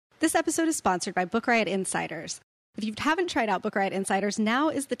This episode is sponsored by Book Riot Insiders. If you haven't tried out Book Riot Insiders, now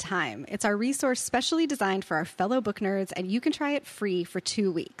is the time. It's our resource specially designed for our fellow book nerds, and you can try it free for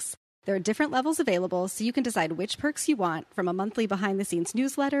 2 weeks. There are different levels available, so you can decide which perks you want, from a monthly behind-the-scenes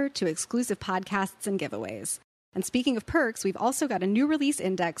newsletter to exclusive podcasts and giveaways. And speaking of perks, we've also got a new release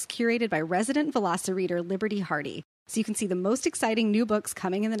index curated by resident Velocireader Liberty Hardy, so you can see the most exciting new books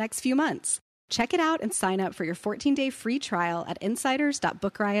coming in the next few months. Check it out and sign up for your 14-day free trial at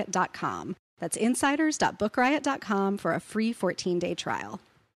insiders.bookriot.com. That's insiders.bookriot.com for a free 14-day trial.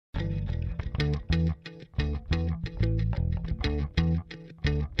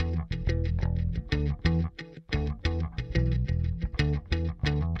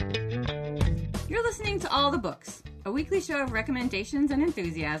 You're listening to All the Books, a weekly show of recommendations and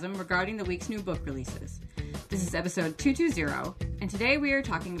enthusiasm regarding the week's new book releases. This is episode 220, and today we are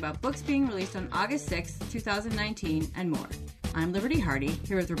talking about books being released on August 6th, 2019, and more. I'm Liberty Hardy,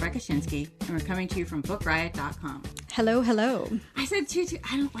 here with Rebecca Shinsky, and we're coming to you from bookriot.com. Hello, hello. I said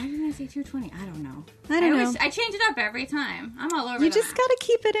 220. Why didn't I say 220? I don't know. I don't know. I change it up every time. I'm all over You just got to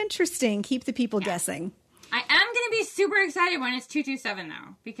keep it interesting. Keep the people guessing. I am going to be super excited when it's 227,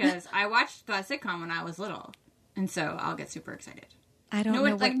 though, because I watched that sitcom when I was little, and so I'll get super excited. I don't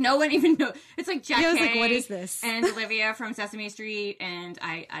know. No one even knows. It's like Jack I was Hay like, what is this? And Olivia from Sesame Street, and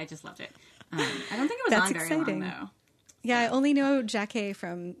I just loved it. I don't think it was on very long, though. Yeah, I only know Jack Hay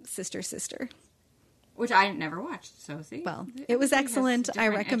from Sister Sister. Which I never watched, so see? Well, it was excellent. I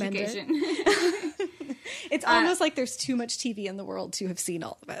recommend it. It's almost like there's too much TV in the world to have seen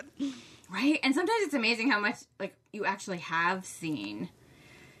all of it. Right? And sometimes it's amazing how much like you actually have seen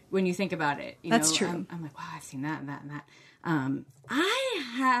when you think about it. That's true. I'm like, wow, I've seen that and that and that. I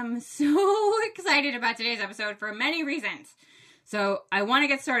am so excited about today's episode for many reasons. So I want to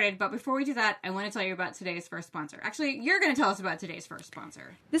get started, but before we do that, I want to tell you about today's first sponsor. Actually, you're going to tell us about today's first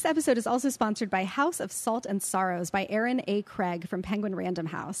sponsor. This episode is also sponsored by House of Salt and Sorrows by Erin A. Craig from Penguin Random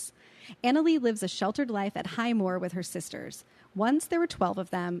House. Annalee lives a sheltered life at Highmore with her sisters. Once there were 12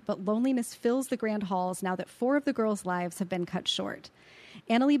 of them, but loneliness fills the grand halls now that 4 of the girls' lives have been cut short.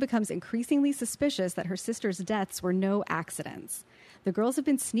 Annalee becomes increasingly suspicious that her sisters' deaths were no accidents. The girls have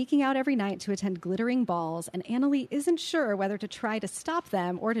been sneaking out every night to attend glittering balls, and Annalee isn't sure whether to try to stop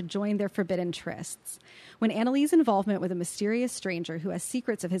them or to join their forbidden trysts. When Annalee's involvement with a mysterious stranger who has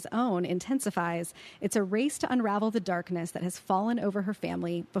secrets of his own intensifies, it's a race to unravel the darkness that has fallen over her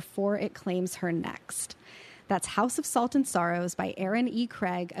family before it claims her next. That's House of Salt and Sorrows by Erin E.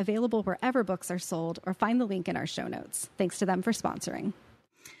 Craig, available wherever books are sold, or find the link in our show notes. Thanks to them for sponsoring.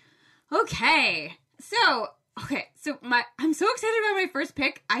 Okay, so I'm so excited about my first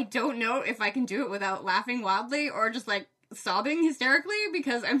pick. I don't know if I can do it without laughing wildly or just like sobbing hysterically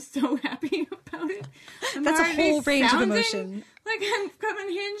because I'm so happy about it. That's a whole range of emotion. Like I'm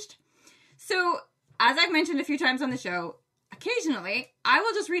unhinged. So, as I've mentioned a few times on the show, occasionally I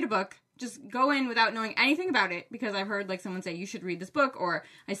will just read a book, just go in without knowing anything about it because I've heard like someone say you should read this book or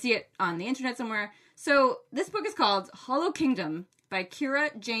I see it on the internet somewhere. So, this book is called Hollow Kingdom by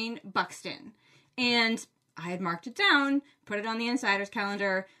Kira Jane Buxton. And I had marked it down, put it on the Insider's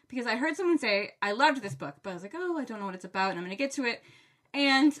calendar, because I heard someone say, I loved this book, but I was like, oh, I don't know what it's about, and I'm going to get to it.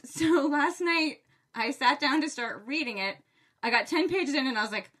 And so last night, I sat down to start reading it. I got 10 pages in, and I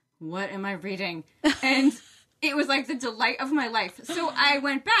was like, what am I reading? And it was like the delight of my life. So I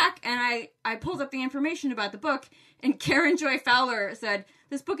went back, and I pulled up the information about the book, and Karen Joy Fowler said,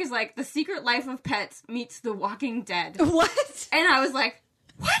 this book is like The Secret Life of Pets meets The Walking Dead. What? And I was like,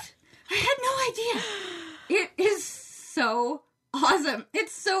 what? I had no idea. It is so awesome.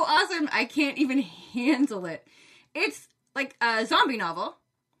 It's so awesome. I can't even handle it. It's like a zombie novel.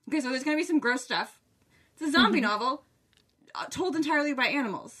 Okay, so there's going to be some gross stuff. It's a zombie novel told entirely by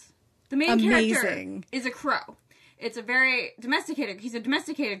animals. The main character is a crow. It's a very he's a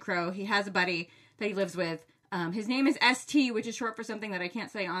domesticated crow. He has a buddy that he lives with. His name is ST, which is short for something that I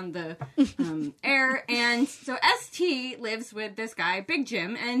can't say on the air. And so ST lives with this guy, Big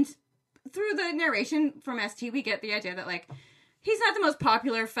Jim, and through the narration from ST, we get the idea that, like, he's not the most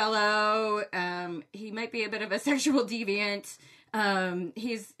popular fellow. He might be a bit of a sexual deviant.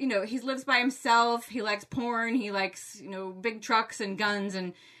 He lives by himself. He likes porn. He likes, big trucks and guns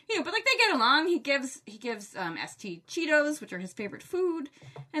and, but, like, they get along. He gives ST Cheetos, which are his favorite food.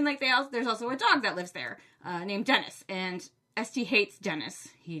 And, like, there's also a dog that lives there, named Dennis. And ST hates Dennis.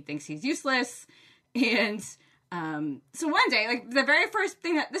 He thinks he's useless. And so one day, like, the very first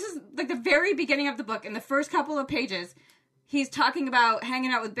thing this is, like, the very beginning of the book, in the first couple of pages, he's talking about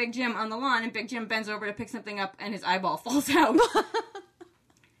hanging out with Big Jim on the lawn, and Big Jim bends over to pick something up, and his eyeball falls out.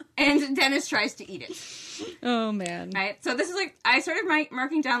 And Dennis tries to eat it. Oh, man. Right? So this is like, I started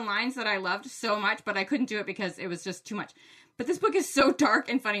marking down lines that I loved so much, but I couldn't do it because it was just too much. But this book is so dark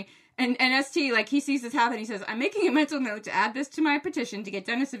and funny. And ST, like, he sees this happen. He says, I'm making a mental note to add this to my petition to get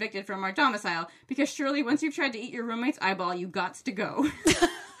Dennis evicted from our domicile, because surely once you've tried to eat your roommate's eyeball, you gots to go.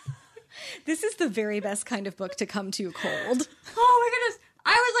 This is the very best kind of book to come to cold. Oh my goodness.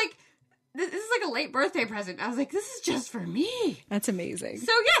 I was like, this is like a late birthday present. I was like, this is just for me. That's amazing.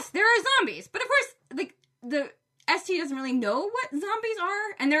 So yes, there are zombies. But of course, like, the ST doesn't really know what zombies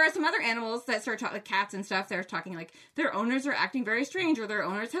are. And there are some other animals that start talking, like cats and stuff. They're talking like their owners are acting very strange, or their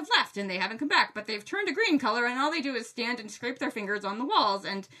owners have left and they haven't come back, but they've turned a green color and all they do is stand and scrape their fingers on the walls.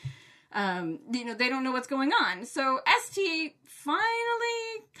 And, they don't know what's going on. So ST finally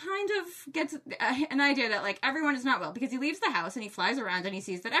kind of gets an idea that, like, everyone is not well, because he leaves the house and he flies around and he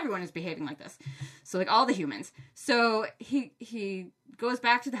sees that everyone is behaving like this. So, like, all the humans. So he goes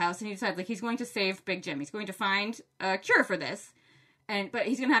back to the house and he decides, like, he's going to save Big Jim. He's going to find a cure for this. But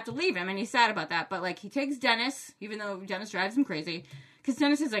he's going to have to leave him, and he's sad about that. But, like, he takes Dennis, even though Dennis drives him crazy, because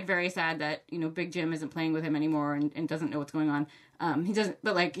Dennis is, like, very sad that, Big Jim isn't playing with him anymore and doesn't know what's going on. He doesn't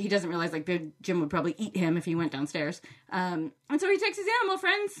realize, like, Big Jim would probably eat him if he went downstairs. And so he takes his animal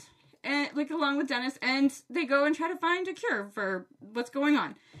friends, and, like, along with Dennis, and they go and try to find a cure for what's going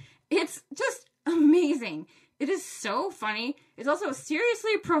on. It's just amazing. It is so funny. It's also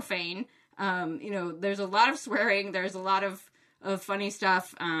seriously profane. There's a lot of swearing. There's a lot of funny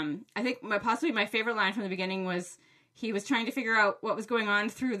stuff. I think possibly my favorite line from the beginning was, he was trying to figure out what was going on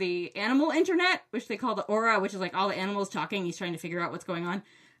through the animal internet, which they call the aura, which is like all the animals talking. He's trying to figure out what's going on.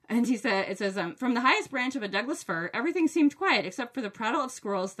 And it says, from the highest branch of a Douglas fir, everything seemed quiet except for the prattle of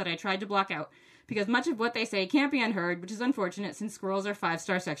squirrels that I tried to block out, because much of what they say can't be unheard, which is unfortunate since squirrels are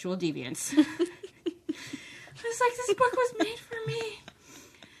 5-star sexual deviants. I was like, this book was made for me.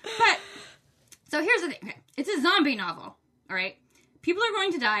 But, so here's the thing. Okay. It's a zombie novel, all right? People are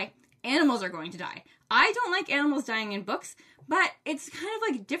going to die. Animals are going to die. I don't like animals dying in books, but it's kind of,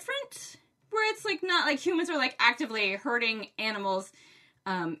 like, different, where it's, like, not like humans are, like, actively hurting animals.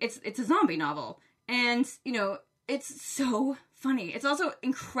 It's a zombie novel. And, it's so funny. It's also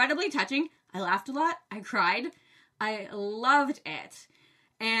incredibly touching. I laughed a lot. I cried. I loved it.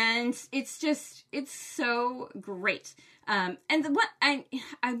 And it's so great. I'm going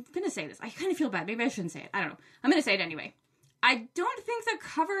to say this. I kind of feel bad. Maybe I shouldn't say it. I don't know. I'm going to say it anyway. I don't think the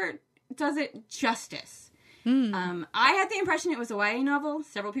cover does it justice. I had the impression it was a YA novel.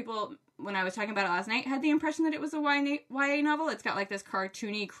 Several people, when I was talking about it last night, had the impression that it was a YA novel. It's got, like, this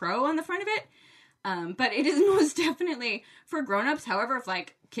cartoony crow on the front of it. But it is most definitely for grown-ups. However, if,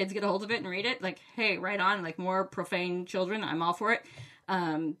 like, kids get a hold of it and read it, like, hey, right on, like, more profane children, I'm all for it.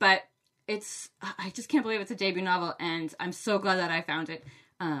 But I just can't believe it's a debut novel, and I'm so glad that I found it.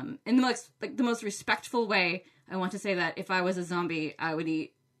 In the most respectful way, I want to say that if I was a zombie, I would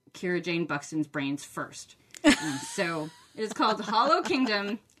eat Kira Jane Buxton's brains first. So it is called Hollow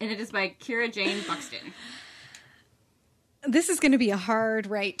Kingdom, and it is by Kira Jane Buxton. This is going to be a hard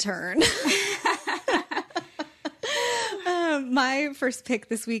right turn. My first pick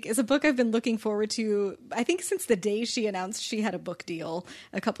this week is a book I've been looking forward to, I think, since the day she announced she had a book deal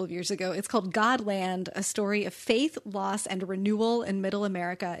a couple of years ago. It's called Godland, A Story of Faith, Loss, and Renewal in Middle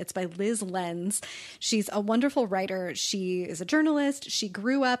America. It's by Liz Lenz. She's a wonderful writer. She is a journalist. She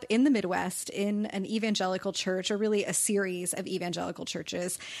grew up in the Midwest in an evangelical church, or really a series of evangelical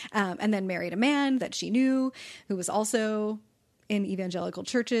churches, and then married a man that she knew who was also in evangelical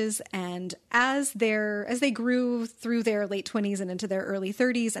churches. And as they grew through their late 20s and into their early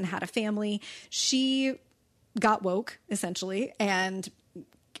 30s and had a family, she got woke, essentially, and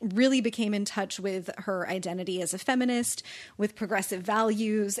really became in touch with her identity as a feminist, with progressive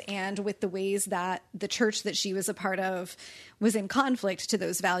values, and with the ways that the church that she was a part of was in conflict to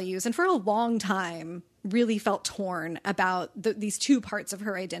those values. And for a long time, really felt torn about these two parts of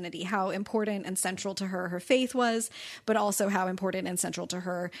her identity, how important and central to her faith was, but also how important and central to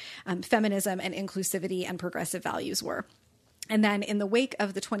her feminism and inclusivity and progressive values were. And then in the wake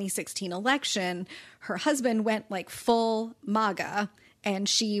of the 2016 election, her husband went like full MAGA, and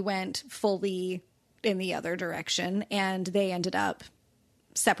she went fully in the other direction, and they ended up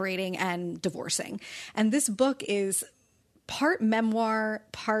separating and divorcing. And this book is part memoir,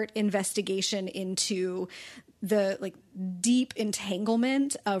 part investigation into the deep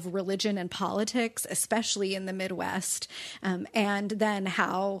entanglement of religion and politics, especially in the Midwest, and then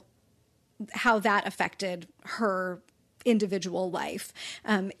how that affected her individual life.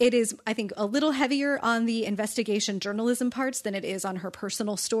 It is, I think, a little heavier on the investigation journalism parts than it is on her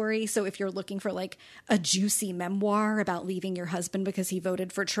personal story. So if you're looking for like a juicy memoir about leaving your husband because he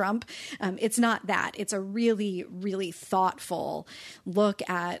voted for Trump, it's not that. It's a really, really thoughtful look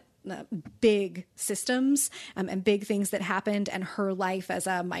at big systems and big things that happened, and her life as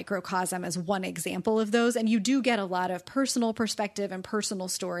a microcosm as one example of those. And you do get a lot of personal perspective and personal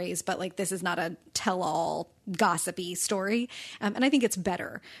stories, but like this is not a tell-all gossipy story. And I think it's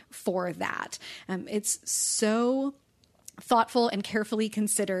better for that. It's so thoughtful and carefully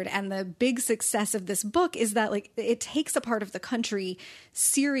considered. And the big success of this book is that like it takes a part of the country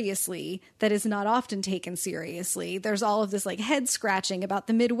seriously that is not often taken seriously. There's all of this like head scratching about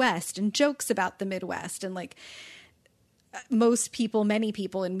the Midwest and jokes about the Midwest. And like most people, many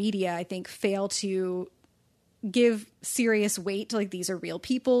people in media, I think, fail to give serious weight to like these are real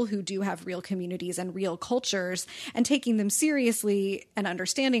people who do have real communities and real cultures, and taking them seriously and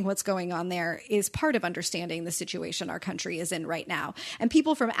understanding what's going on there is part of understanding the situation our country is in right now. And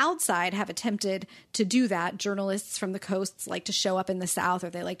people from outside have attempted to do that. Journalists from the coasts like to show up in the South, or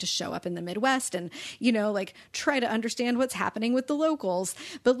they like to show up in the Midwest and, you know, like try to understand what's happening with the locals.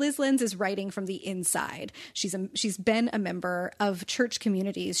 But Liz Lenz is writing from the inside. She's been a member of church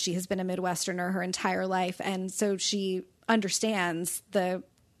communities. She has been a Midwesterner her entire life. And so she understands the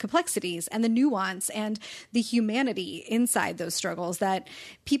complexities and the nuance and the humanity inside those struggles, that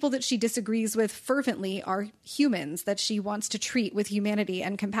people that she disagrees with fervently are humans that she wants to treat with humanity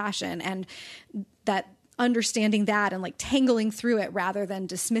and compassion, and that understanding that and like tangling through it rather than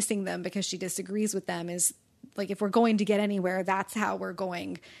dismissing them because she disagrees with them is like, if we're going to get anywhere, that's how we're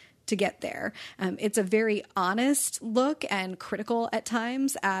going to get there. It's a very honest look and critical at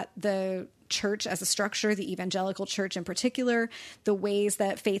times at the church as a structure, the evangelical church in particular, the ways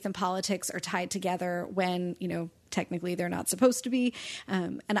that faith and politics are tied together when, you know, technically they're not supposed to be.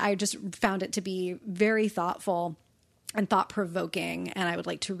 And I just found it to be very thoughtful and thought-provoking, and I would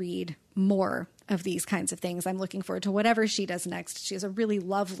like to read more of these kinds of things. I'm looking forward to whatever she does next. She has a really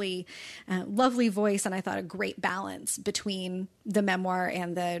lovely, lovely voice, and I thought a great balance between the memoir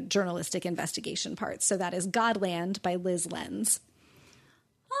and the journalistic investigation parts. So that is Godland by Liz Lenz.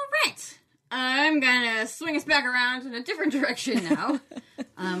 All right. I'm going to swing us back around in a different direction now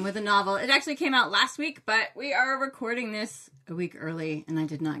with a novel. It actually came out last week, but we are recording this a week early, and I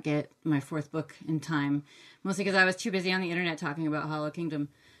did not get my fourth book in time, mostly because I was too busy on the internet talking about Hollow Kingdom.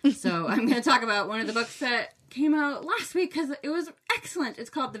 So I'm going to talk about one of the books that came out last week because it was excellent. It's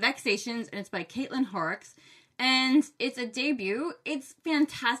called The Vexations, and it's by Caitlin Horrocks, and it's a debut. It's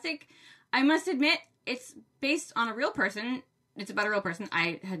fantastic. I must admit, it's based on a real person. It's about a real person.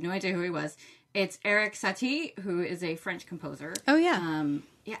 I had no idea who he was. It's Eric Satie, who is a French composer. Oh, yeah.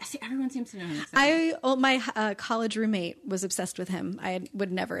 Yeah, see, everyone seems to know him. My college roommate was obsessed with him. I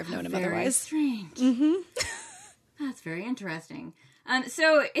would never have known him otherwise. Strange. Mm-hmm. That's very interesting.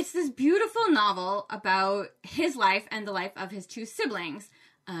 So it's this beautiful novel about his life and the life of his two siblings.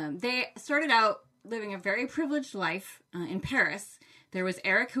 They started out living a very privileged life in Paris. There was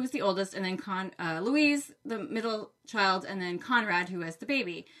Eric, who was the oldest, and then Louise, the middle child, and then Conrad, who was the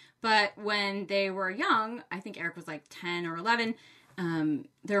baby. But when they were young, I think Eric was like 10 or 11,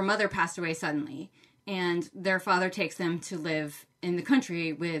 their mother passed away suddenly. And their father takes them to live in the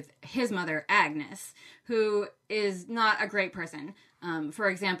country with his mother, Agnes, who is not a great person. For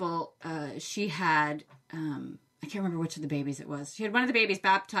example, she had, I can't remember which of the babies it was. She had one of the babies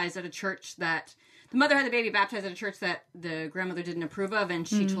baptized at a church that... The mother had the baby baptized at a church that the grandmother didn't approve of, and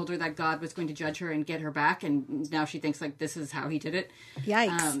she told her that God was going to judge her and get her back, and now she thinks, like, this is how he did it.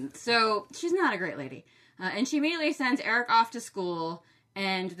 Yikes. So she's not a great lady. And she immediately sends Eric off to school,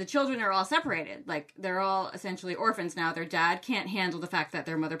 and the children are all separated. Like, they're all essentially orphans now. Their dad can't handle the fact that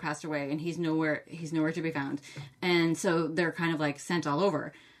their mother passed away, and he's nowhere to be found. And so they're kind of, like, sent all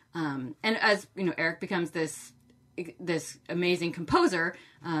over. And as, you know, Eric becomes this amazing composer,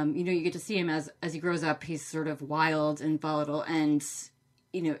 you know, you get to see him as he grows up. He's sort of wild and volatile, and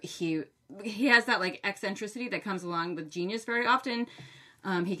you know, he has that like eccentricity that comes along with genius very often.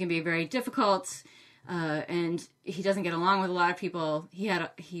 He can be very difficult, and he doesn't get along with a lot of people.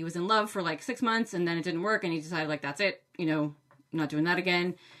 He was in love for like 6 months, and then it didn't work, and he decided like, that's it, you know, I'm not doing that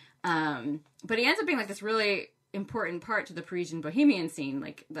again. But he ends up being like this really important part to the Parisian bohemian scene,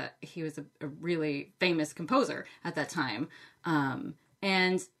 like that he was a really famous composer at that time.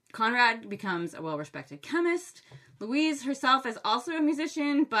 And Conrad becomes a well-respected chemist. Louise herself is also a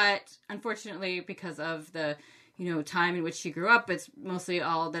musician, but unfortunately, because of the, you know, time in which she grew up, it's mostly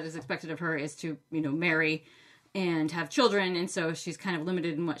all that is expected of her is to, you know, marry and have children, and so she's kind of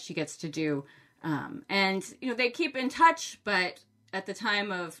limited in what she gets to do And, they keep in touch, but at the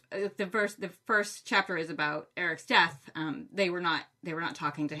time of the first chapter is about Eric's death. They were not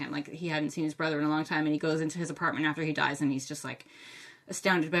talking to him. Like, he hadn't seen his brother in a long time, and he goes into his apartment after he dies, and he's just like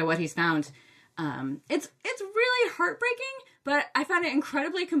astounded by what he's found. It's really heartbreaking, but I found it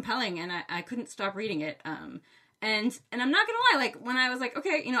incredibly compelling, and I couldn't stop reading it. And I'm not gonna lie, like, when I was like,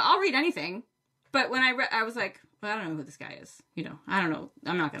 okay, I'll read anything, but when I read, I was like, well, I don't know who this guy is. I don't know.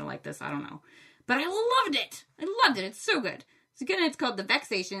 I'm not gonna like this. I don't know. But I loved it. It's so good. So again, it's called The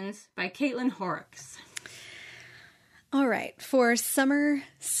Vexations by Caitlin Horrocks. All right. For summer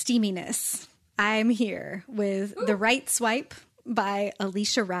steaminess, I'm here with The Right Swipe by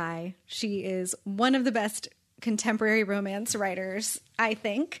Alicia Rye. She is one of the best contemporary romance writers, I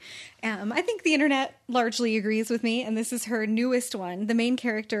think. I think the internet largely agrees with me, and this is her newest one. The main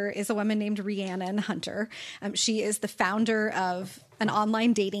character is a woman named Rhiannon Hunter. She is the founder of an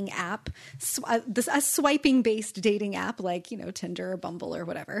online dating app, a swiping-based dating app like, Tinder or Bumble or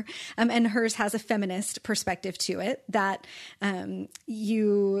whatever. And hers has a feminist perspective to it that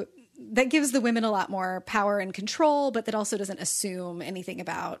that gives the women a lot more power and control, but that also doesn't assume anything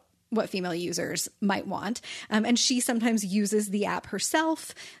about what female users might want. And she sometimes uses the app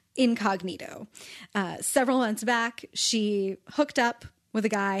herself incognito. Several months back, she hooked up with a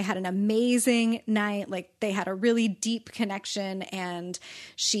guy, had an amazing night. Like, they had a really deep connection, and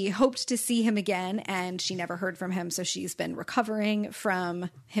she hoped to see him again, and she never heard from him. So she's been recovering from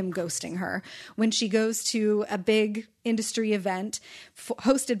him ghosting her. When she goes to a big industry event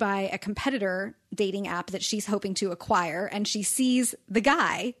hosted by a competitor dating app that she's hoping to acquire, and she sees the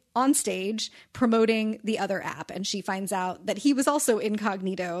guy on stage promoting the other app, and she finds out that he was also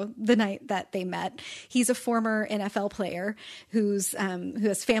incognito the night that they met. He's a former NFL player who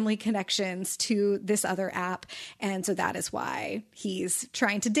has family connections to this other app, and so that is why he's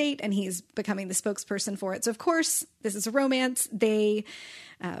trying to date, and he's becoming the spokesperson for it. So of course, this is a romance. They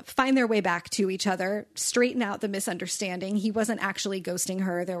find their way back to each other, straighten out the misunderstanding. He wasn't actually ghosting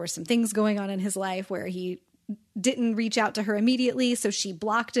her. There were some things going on in his life where he didn't reach out to her immediately, so she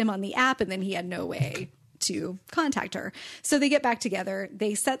blocked him on the app, and then he had no way to contact her. So they get back together.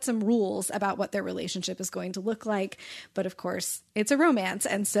 They set some rules about what their relationship is going to look like, but of course, it's a romance,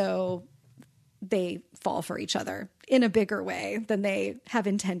 and so they fall for each other in a bigger way than they have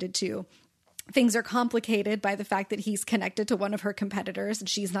intended to. Things are complicated by the fact that he's connected to one of her competitors, and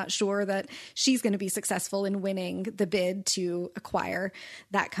she's not sure that she's going to be successful in winning the bid to acquire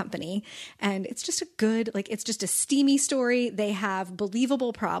that company. And it's just it's just a steamy story. They have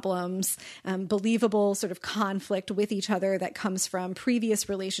believable problems, believable sort of conflict with each other that comes from previous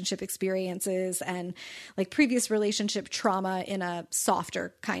relationship experiences and like previous relationship trauma in a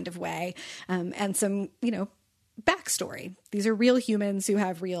softer kind of way. And some, backstory. These are real humans who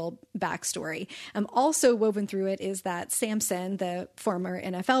have real backstory. Also woven through it is that Samson, the former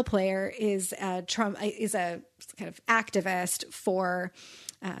NFL player, is a kind of activist for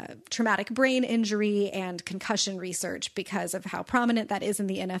traumatic brain injury and concussion research because of how prominent that is in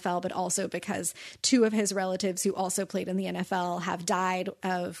the NFL, but also because two of his relatives who also played in the NFL have died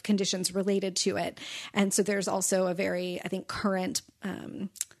of conditions related to it. And so there's also a very, I think, current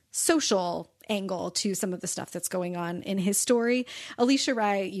social angle to some of the stuff that's going on in his story. Alicia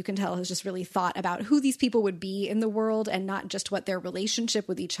Rye, you can tell, has just really thought about who these people would be in the world, and not just what their relationship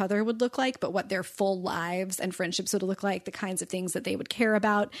with each other would look like, but what their full lives and friendships would look like, the kinds of things that they would care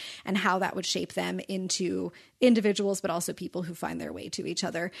about, and how that would shape them into individuals, but also people who find their way to each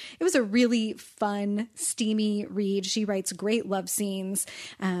other. It was a really fun, steamy read. She writes great love scenes,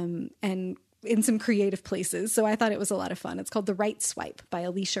 and in some creative places. So I thought it was a lot of fun. It's called The Right Swipe by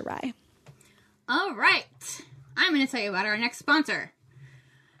Alicia Rye. All right. I'm going to tell you about our next sponsor.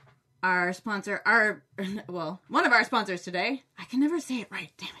 One of our sponsors today. I can never say it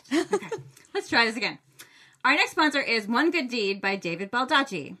right. Damn it. Okay. Let's try this again. Our next sponsor is One Good Deed by David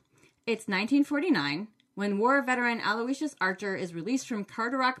Baldacci. It's 1949. When war veteran Aloysius Archer is released from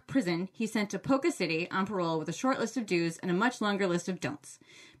Carderock Prison, he's sent to Polka City on parole with a short list of do's and a much longer list of don'ts.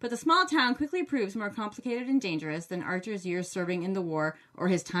 But the small town quickly proves more complicated and dangerous than Archer's years serving in the war or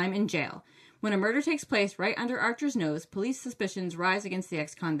his time in jail. When a murder takes place right under Archer's nose, police suspicions rise against the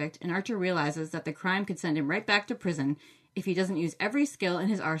ex-convict, and Archer realizes that the crime could send him right back to prison if he doesn't use every skill in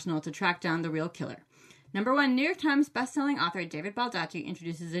his arsenal to track down the real killer. #1 New York Times bestselling author David Baldacci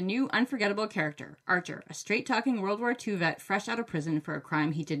introduces a new, unforgettable character, Archer, a straight-talking World War II vet fresh out of prison for a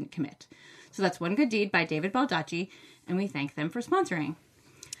crime he didn't commit. So that's One Good Deed by David Baldacci, and we thank them for sponsoring.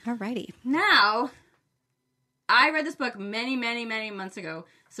 Alrighty. Now, I read this book many, many, many months ago,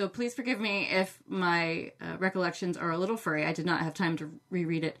 so please forgive me if my recollections are a little furry. I did not have time to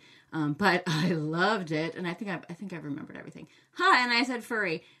reread it, but I loved it, and I think I've remembered everything. And I said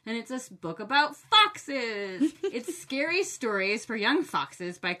furry, and it's this book about foxes. It's Scary Stories for Young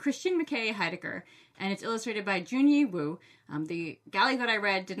Foxes by Christian McKay Heidecker, and it's illustrated by Junyi Wu. The galley that I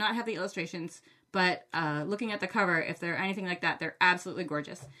read did not have the illustrations, but looking at the cover, if they're anything like that, they're absolutely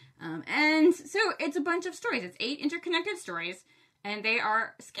gorgeous. And so it's a bunch of stories. It's 8 interconnected stories, and they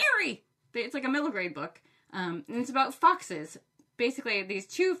are scary. It's like a middle grade book. And it's about foxes. Basically, these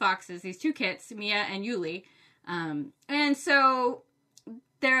two foxes, these two kits, Mia and Yuli. And so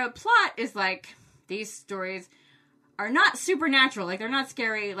their plot is like, these stories are not supernatural. Like, they're not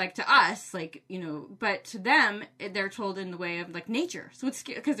scary, like, to us, like, you know, but to them, they're told in the way of, like, nature. So it's,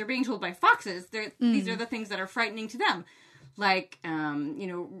 because they're being told by foxes, these are the things that are frightening to them. Like, you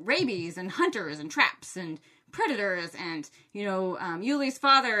know, rabies and hunters and traps and predators, and, you know, Yuli's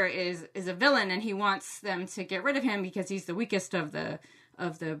father is a villain, and he wants them to get rid of him because he's the weakest of the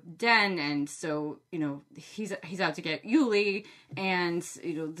den, and so, you know, he's out to get Yuli, and,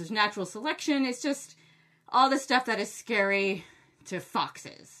 you know, there's natural selection. It's just all the stuff that is scary to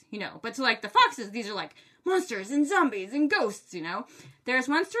foxes, you know. But to, like, the foxes, these are, like, monsters and zombies and ghosts, you know. There's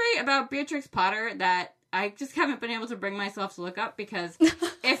one story about Beatrix Potter that I just haven't been able to bring myself to look up, because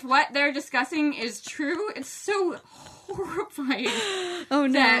if what they're discussing is true, it's so horrifying. Oh,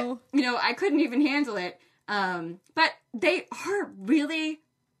 no. That, you know, I couldn't even handle it. But they are really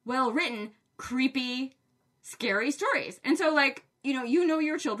well-written, creepy, scary stories. And so, like, you know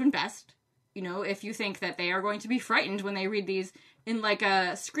your children best. You know, if you think that they are going to be frightened when they read these in, like,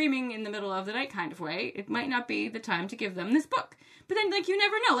 a screaming in the middle of the night kind of way, it might not be the time to give them this book. But then, like, you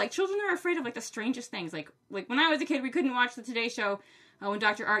never know. Like, children are afraid of, like, the strangest things. Like when I was a kid, we couldn't watch the Today Show when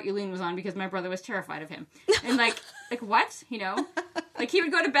Dr. Art Uline was on because my brother was terrified of him. And, like, what? You know? Like, he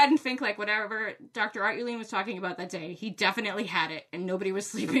would go to bed and think, like, whatever Dr. Art Uline was talking about that day, he definitely had it, and nobody was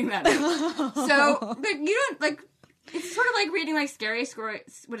sleeping that night. So, but you don't, like, it's sort of like reading, like, scary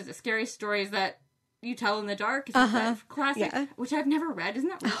stories that you tell in the dark. Is that classic? Yeah. Which I've never read. Isn't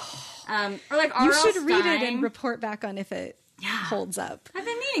that weird? Or, like, R.L. You should Stein. read it and report back on if it holds up. I've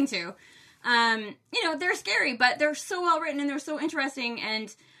been meaning to. You know, they're scary, but they're so well written and they're so interesting,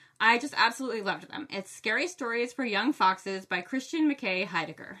 and I just absolutely loved them. It's Scary Stories for Young Foxes by Christian McKay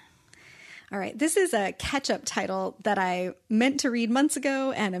Heidecker. All right. This is a catch-up title that I meant to read months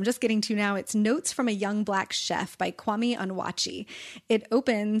ago, and I'm just getting to now. It's Notes from a Young Black Chef by Kwame Onwuachi. It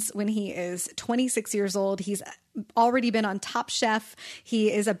opens when he is 26 years old. He's already been on Top Chef. He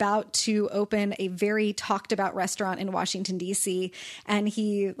is about to open a very talked about restaurant in Washington, D.C. And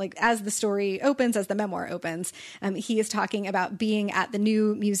he, like, as the story opens, as the memoir opens, he is talking about being at the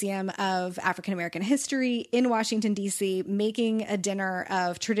new Museum of African American History in Washington, D.C., making a dinner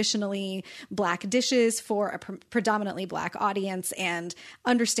of traditionally Black dishes for a predominantly Black audience, and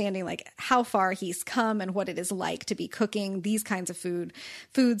understanding, like, how far he's come and what it is like to be cooking these kinds of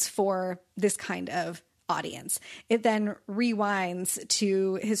foods for this kind of audience. It then rewinds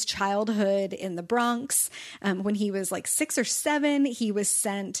to his childhood in the Bronx. When he was like 6 or 7, he was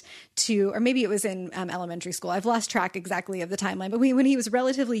sent to, or maybe it was in elementary school. I've lost track exactly of the timeline, but when he was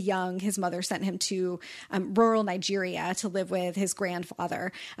relatively young, his mother sent him to rural Nigeria to live with his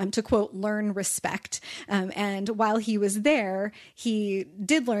grandfather, to, quote, learn respect. And while he was there, he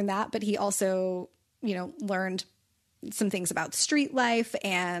did learn that, but he also, you know, learned some things about street life,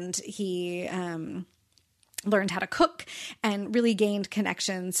 and he learned how to cook and really gained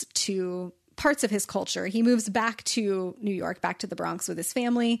connections to parts of his culture. He moves back to New York, back to the Bronx with his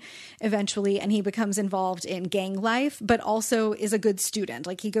family eventually, and he becomes involved in gang life, but also is a good student.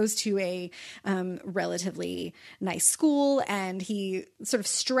 Like, he goes to a relatively nice school, and he sort of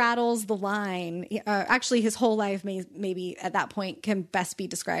straddles the line. Actually, his whole life maybe at that point can best be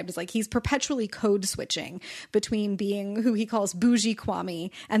described as, like, he's perpetually code switching between being who he calls bougie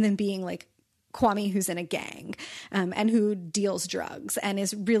Kwame and then being, like, Kwame who's in a gang, and who deals drugs, and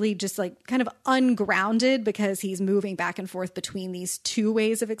is really just, like, kind of ungrounded because he's moving back and forth between these two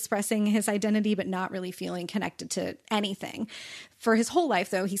ways of expressing his identity, but not really feeling connected to anything. For his whole life,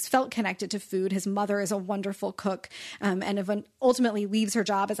 though, he's felt connected to food. His mother is a wonderful cook, and ultimately leaves her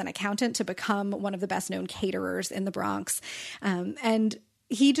job as an accountant to become one of the best known caterers in the Bronx. And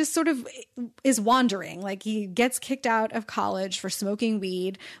he just sort of is wandering. Like, he gets kicked out of college for smoking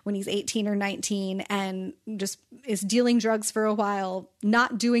weed when he's 18 or 19, and just is dealing drugs for a while,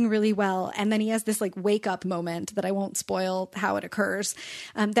 not doing really well. And then he has this, like, wake up moment that I won't spoil how it occurs,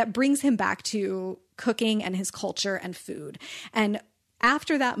 that brings him back to cooking and his culture and food. And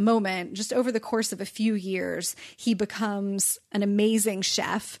after that moment, just over the course of a few years, he becomes an amazing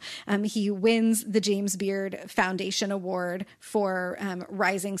chef. He wins the James Beard Foundation Award for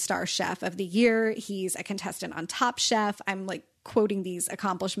Rising Star Chef of the Year. He's a contestant on Top Chef. I'm like quoting these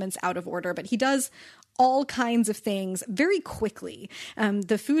accomplishments out of order, but he does all kinds of things very quickly.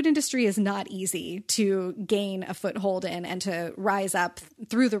 The food industry is not easy to gain a foothold in and to rise up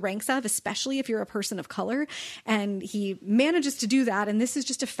through the ranks of, especially if you're a person of color. And he manages to do that. And this is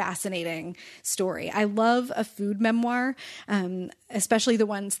just a fascinating story. I love a food memoir, especially the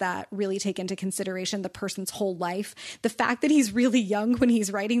ones that really take into consideration the person's whole life. The fact that he's really young when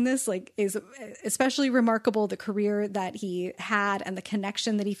he's writing this, like, is especially remarkable. The career that he had and the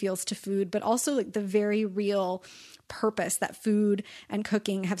connection that he feels to food, but also like the very real purpose that food and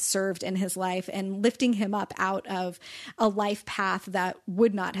cooking have served in his life and lifting him up out of a life path that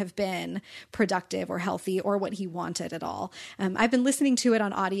would not have been productive or healthy or what he wanted at all. I've been listening to it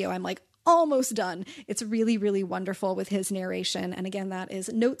on audio. I'm like almost done. It's really, really wonderful with his narration. And again, that is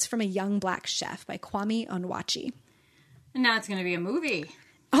Notes from a Young Black Chef by Kwame Onwuachi. And now it's going to be a movie.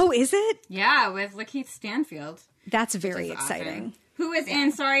 Oh, is it? Yeah, with Lakeith Stanfield. That's very exciting. Awesome. Who is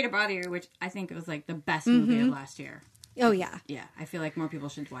in Sorry to Bother You, which I think was like the best movie of last year. Oh, yeah. Yeah, I feel like more people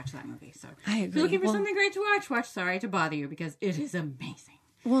should watch that movie. So I agree. If you're looking for something great to watch Sorry to Bother You, because it is amazing.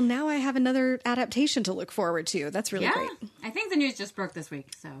 Well, now I have another adaptation to look forward to. That's really great. I think the news just broke this week,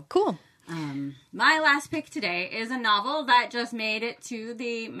 so. Cool. My last pick today is a novel that just made it to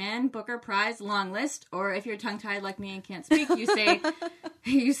the Man Booker Prize long list, or if you're tongue-tied like me and can't speak,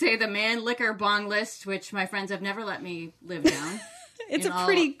 you say the Man Liquor Bong list, which my friends have never let me live down. It's a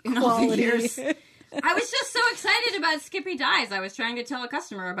pretty quality. I was just so excited about Skippy Dies. I was trying to tell a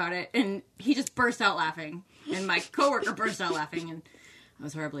customer about it, and he just burst out laughing. And my coworker burst out laughing, and I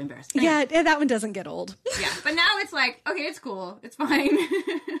was horribly embarrassed. Anyway. Yeah, that one doesn't get old. Yeah, but now it's like, okay, it's cool. It's fine.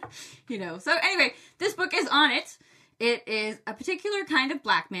 So anyway, this book is on it. It is A Particular Kind of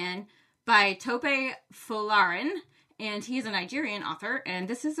Black Man by Tope Folarin. And he's a Nigerian author, and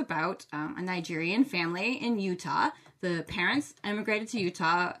this is about a Nigerian family in Utah. The parents emigrated to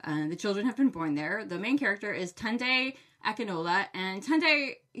Utah, and the children have been born there. The main character is Tunde Akinola, and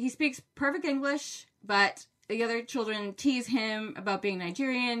Tunde, he speaks perfect English, but the other children tease him about being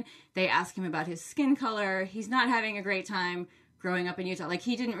Nigerian. They ask him about his skin color. He's not having a great time growing up in Utah. Like,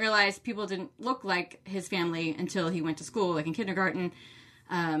 he didn't realize people didn't look like his family until he went to school, like in kindergarten.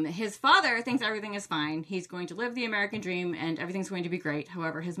 His father thinks everything is fine. He's going to live the American dream and everything's going to be great.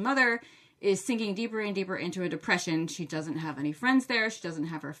 However, his mother is sinking deeper and deeper into a depression. She doesn't have any friends there. She doesn't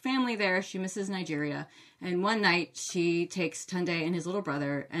have her family there. She misses Nigeria. And one night she takes Tunde and his little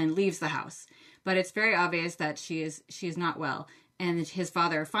brother and leaves the house. But it's very obvious that she is not well. And his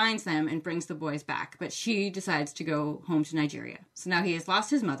father finds them and brings the boys back. But she decides to go home to Nigeria. So now he has lost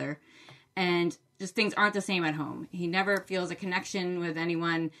his mother, and just things aren't the same at home. He never feels a connection with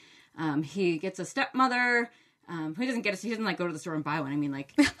anyone. He gets a stepmother. He doesn't like go to the store and buy one. I mean,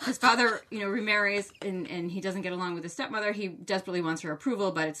 like, his father, remarries and he doesn't get along with his stepmother. He desperately wants her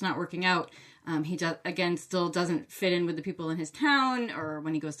approval, but it's not working out. He still doesn't fit in with the people in his town or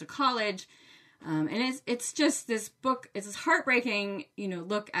when he goes to college. And it's just this book. It's this heartbreaking,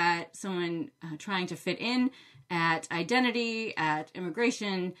 look at someone trying to fit in, at identity, at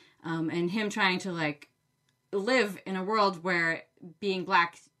immigration, and him trying to like live in a world where being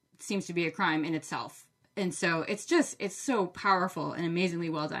black seems to be a crime in itself. And so it's so powerful and amazingly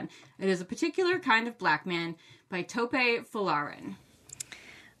well done. It is A Particular Kind of Black Man by Tope Folarin.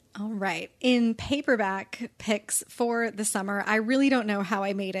 All right. In paperback picks for the summer, I really don't know how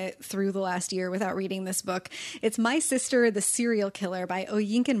I made it through the last year without reading this book. It's My Sister, the Serial Killer by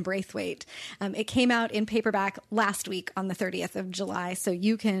Oyinkan Braithwaite. It came out in paperback last week on the 30th of July, so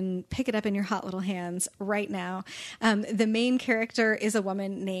you can pick it up in your hot little hands right now. The main character is a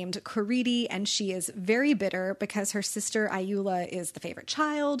woman named Korede, and she is very bitter because her sister Ayula is the favorite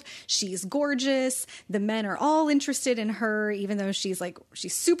child. She's gorgeous. The men are all interested in her, even though she's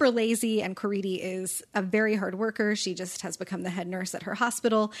super lazy, and Korede is a very hard worker. She just has become the head nurse at her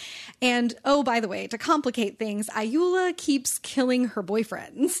hospital. And oh, by the way, to complicate things, Ayula keeps killing her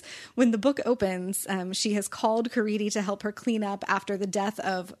boyfriends. When the book opens, she has called Korede to help her clean up after the death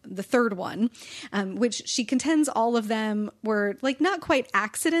of the third one, which she contends all of them were like not quite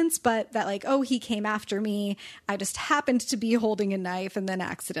accidents, but that like, oh, he came after me. I just happened to be holding a knife and then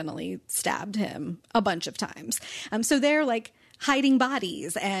accidentally stabbed him a bunch of times. So they're like hiding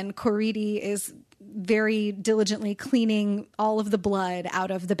bodies, and Corridi is very diligently cleaning all of the blood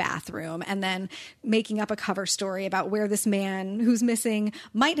out of the bathroom and then making up a cover story about where this man who's missing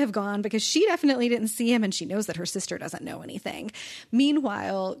might have gone, because she definitely didn't see him and she knows that her sister doesn't know anything.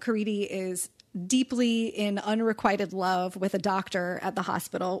 Meanwhile, Corridi is deeply in unrequited love with a doctor at the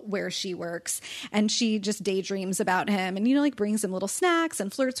hospital where she works, and she just daydreams about him and, like, brings him little snacks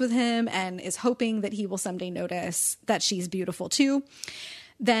and flirts with him and is hoping that he will someday notice that she's beautiful too.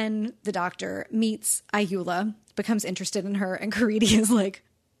 Then the doctor meets Ayula, becomes interested in her, and Corridi is like,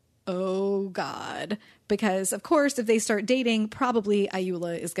 oh God. Because, of course, if they start dating, probably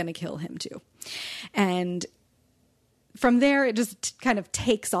Ayula is going to kill him too. And from there, it just kind of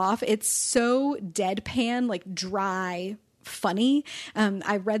takes off. It's so deadpan, like dry, funny.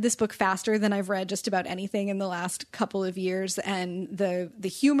 I read this book faster than I've read just about anything in the last couple of years. And the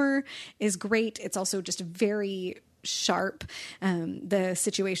humor is great. It's also just very sharp. The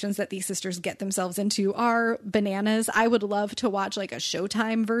situations that these sisters get themselves into are bananas. I would love to watch like a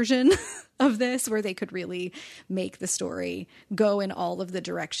Showtime version of this, where they could really make the story go in all of the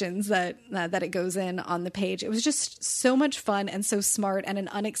directions that it goes in on the page. It was just so much fun and so smart and an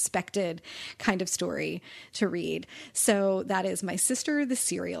unexpected kind of story to read. So that is My Sister the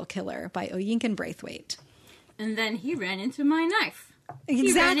Serial Killer by Oyinkan Braithwaite. And then he ran into my knife.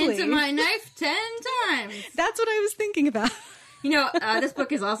 Exactly. He ran into my knife 10 times. That's what I was thinking about. This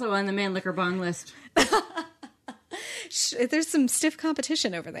book is also on the Man Liquor Bong list. There's some stiff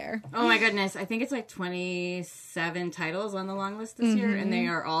competition over there. Oh my goodness. I think it's like 27 titles on the long list this year, and they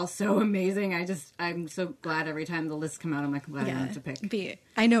are all so amazing. I'm so glad every time the lists come out, I'm like, glad I don't have to pick.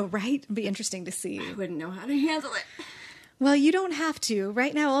 I know, right? It'd be interesting to see. I wouldn't know how to handle it. Well, you don't have to.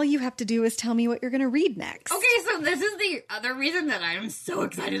 Right now, all you have to do is tell me what you're going to read next. Okay, so this is the other reason that I am so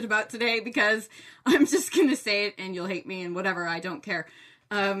excited about today, because I'm just going to say it and you'll hate me and whatever, I don't care.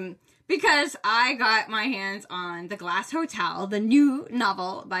 Because I got my hands on The Glass Hotel, the new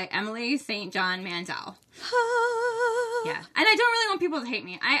novel by Emily St. John Mandel. Yeah, and I don't really want people to hate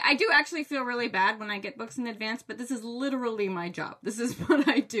me. I do actually feel really bad when I get books in advance, but this is literally my job. This is what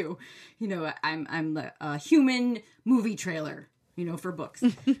I do. I'm a human movie trailer, for books.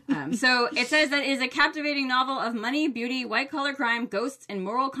 So it says that it is a captivating novel of money, beauty, white-collar crime, ghosts, and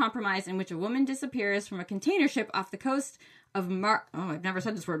moral compromise in which a woman disappears from a container ship off the coast of I've never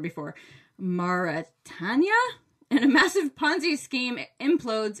said this word before, Mauritania? And a massive Ponzi scheme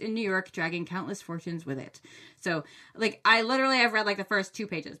implodes in New York, dragging countless fortunes with it. So, I've read, the first 2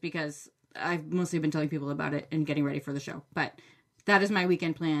 pages, because I've mostly been telling people about it and getting ready for the show. But that is my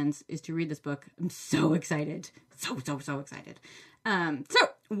weekend plans, is to read this book. I'm so excited. So excited. So,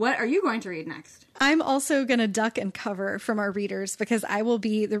 what are you going to read next? I'm also going to duck and cover from our readers, because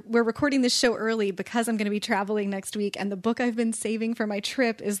we're recording this show early because I'm going to be traveling next week. And the book I've been saving for my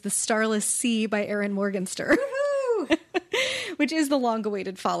trip is The Starless Sea by Erin Morgenstern. Which is the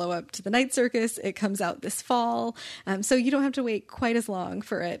long-awaited follow-up to The Night Circus. It comes out this fall, so you don't have to wait quite as long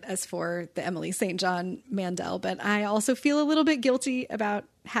for it as for the Emily St. John Mandel. But I also feel a little bit guilty about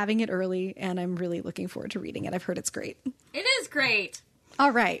having it early, and I'm really looking forward to reading it. I've heard it's great. It is great.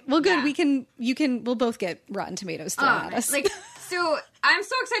 All right. Well, good. Yeah. We'll both get Rotten Tomatoes thrown at us. So I'm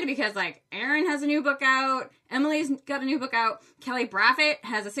so excited because, Erin has a new book out. Emily's got a new book out. Kelly Braffett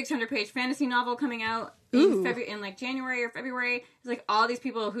has a 600-page fantasy novel coming out in January or February. It's all these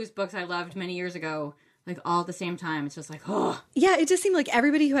people whose books I loved many years ago, all at the same time. It's just oh. Yeah, it just seemed like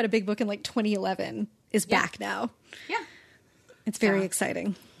everybody who had a big book in 2011 is back now. Yeah. It's very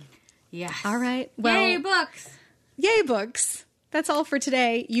exciting. Yes. All right. Well, yay, books. Yay, books. That's all for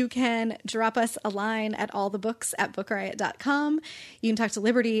today. You can drop us a line at allthebooks@bookriot.com. You can talk to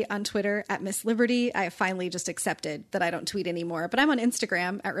Liberty on Twitter at Miss Liberty. I have finally just accepted that I don't tweet anymore, but I'm on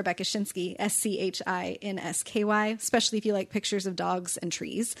Instagram at Rebecca Shinsky, SCHINSKY, especially if you like pictures of dogs and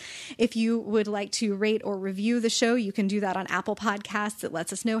trees. If you would like to rate or review the show, you can do that on Apple Podcasts. It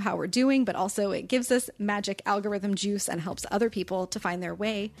lets us know how we're doing, but also it gives us magic algorithm juice and helps other people to find their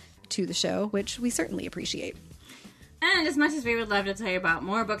way to the show, which we certainly appreciate. And as much as we would love to tell you about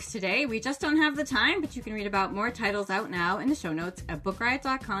more books today, we just don't have the time, but you can read about more titles out now in the show notes at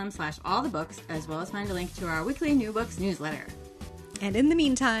bookriot.com/allthebooks, as well as find a link to our weekly new books newsletter. And in the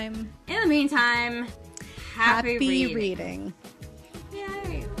meantime, happy reading.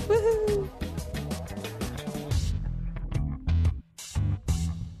 Yay! Woohoo!